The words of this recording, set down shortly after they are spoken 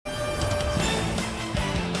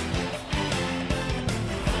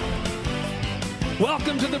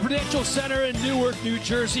Welcome to the Prudential Center in Newark, New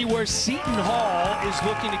Jersey, where Seton Hall is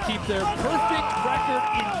looking to keep their perfect record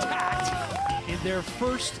intact in their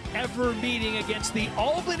first ever meeting against the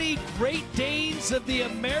Albany Great Danes of the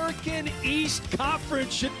American East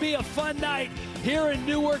Conference. Should be a fun night here in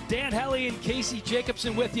Newark. Dan Helly and Casey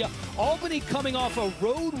Jacobson with you. Albany coming off a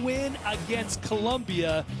road win against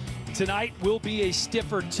Columbia. Tonight will be a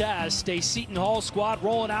stiffer test. A Seton Hall squad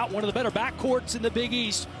rolling out one of the better backcourts in the Big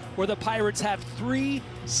East, where the Pirates have three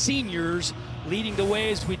seniors leading the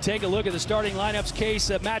way as we take a look at the starting lineups. Case,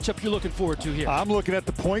 a matchup you're looking forward to here. I'm looking at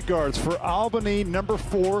the point guards for Albany. Number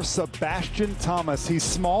 4, Sebastian Thomas. He's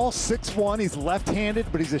small, 6'1". He's left-handed,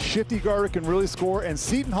 but he's a shifty guard who can really score. And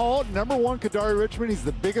Seton Hall, number 1, Kadari Richmond. He's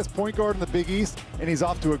the biggest point guard in the Big East, and he's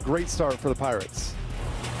off to a great start for the Pirates.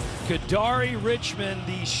 Kadari Richmond,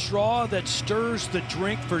 the straw that stirs the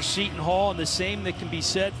drink for Seton Hall, and the same that can be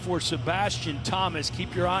said for Sebastian Thomas.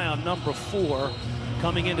 Keep your eye on number 4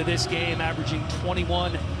 coming into this game, averaging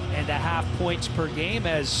 21.5 points per game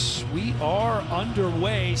as we are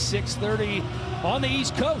underway. 6:30 on the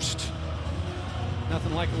East Coast.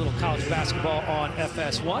 Nothing like a little college basketball on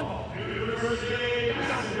FS1.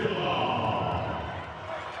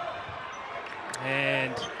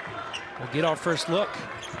 And we'll get our first look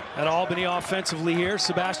at Albany offensively here.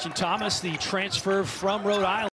 Sebastian Thomas, the transfer from Rhode Island.